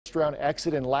first-round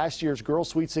exit in last year's Girls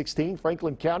Sweet 16,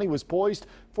 Franklin County was poised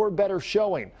for a better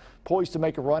showing. Poised to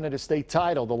make a run at a state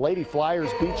title. The Lady Flyers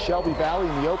beat Shelby Valley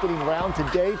in the opening round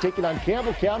today, taking on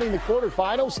Campbell County in the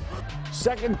quarterfinals.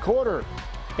 Second quarter,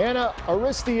 Anna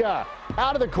Aristia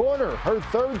out of the corner. Her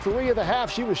third three of the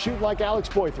half. She was shooting like Alex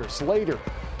Boythers. Later,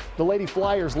 the Lady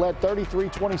Flyers led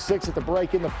 33-26 at the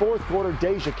break. In the fourth quarter,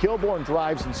 Deja Kilborn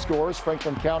drives and scores.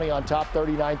 Franklin County on top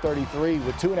 39-33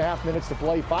 with 2.5 minutes to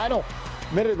play. Final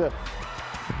minute of the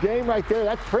game right there.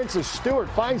 That's Princess Stewart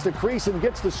finds the crease and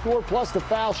gets the score plus the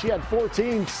foul. She had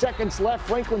 14 seconds left.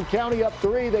 Franklin County up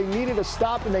 3. They needed a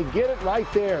stop and they get it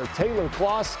right there. Taylor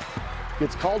Kloss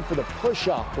gets called for the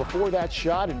push-off before that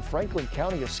shot, and Franklin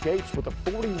County escapes with a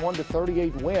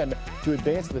 41-38 win to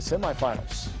advance to the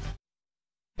semifinals.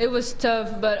 It was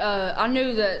tough, but I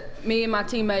knew that me and my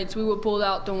teammates, we would pull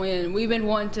out the win. We've been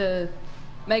wanting to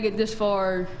make it this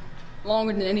far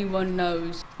longer than anyone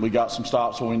knows. We got some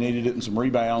stops when we needed it and some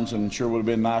rebounds, and sure would have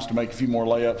been nice to make a few more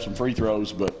layups and free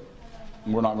throws, but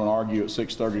we're not going to argue at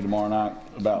 6:30 tomorrow night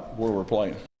about where we're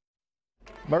playing.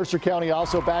 Mercer County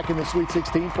also back in the Sweet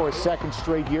 16 for a second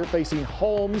straight year, facing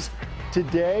Holmes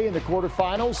today in the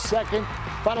quarterfinals.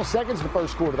 Final seconds of the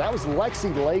first quarter. That was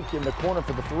Lexi Lake in the corner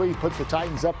for the three, puts the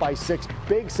Titans up by 6.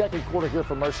 Big second quarter here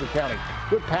for Mercer County.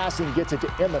 Good passing gets it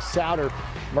to Emma Souter.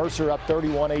 Mercer up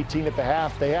 31-18 at the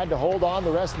half. They had to hold on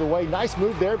the rest of the way. Nice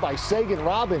move there by Sagan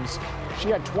Robbins. She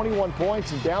had 21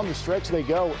 points, and down the stretch they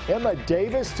go. Emma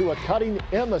Davis to a cutting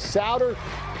Emma Souter.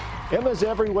 Emma's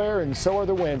everywhere, and so are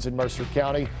the wins in Mercer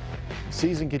County.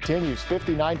 Season continues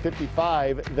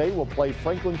 59-55. They will play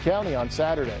Franklin County on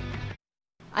Saturday.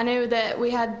 I knew that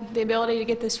we had the ability to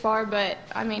get this far, but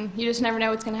I mean, you just never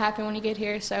know what's going to happen when you get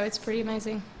here, so it's pretty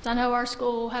amazing. I know our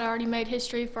school had already made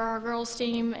history for our girls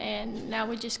team, and now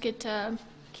we just get to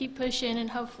keep pushing and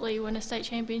hopefully win a state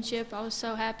championship. I was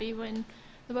so happy when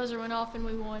the buzzer went off and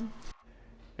we won.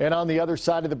 And on the other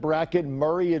side of the bracket,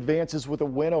 Murray advances with a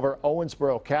win over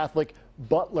Owensboro Catholic.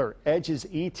 Butler edges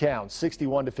E-Town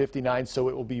 61-59, so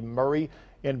it will be Murray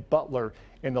and Butler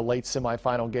in the late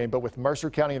semifinal game. But with Mercer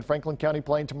County and Franklin County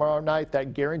playing tomorrow night,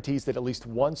 that guarantees that at least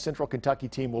one Central Kentucky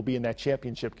team will be in that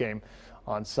championship game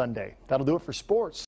on Sunday. That'll do it for sports.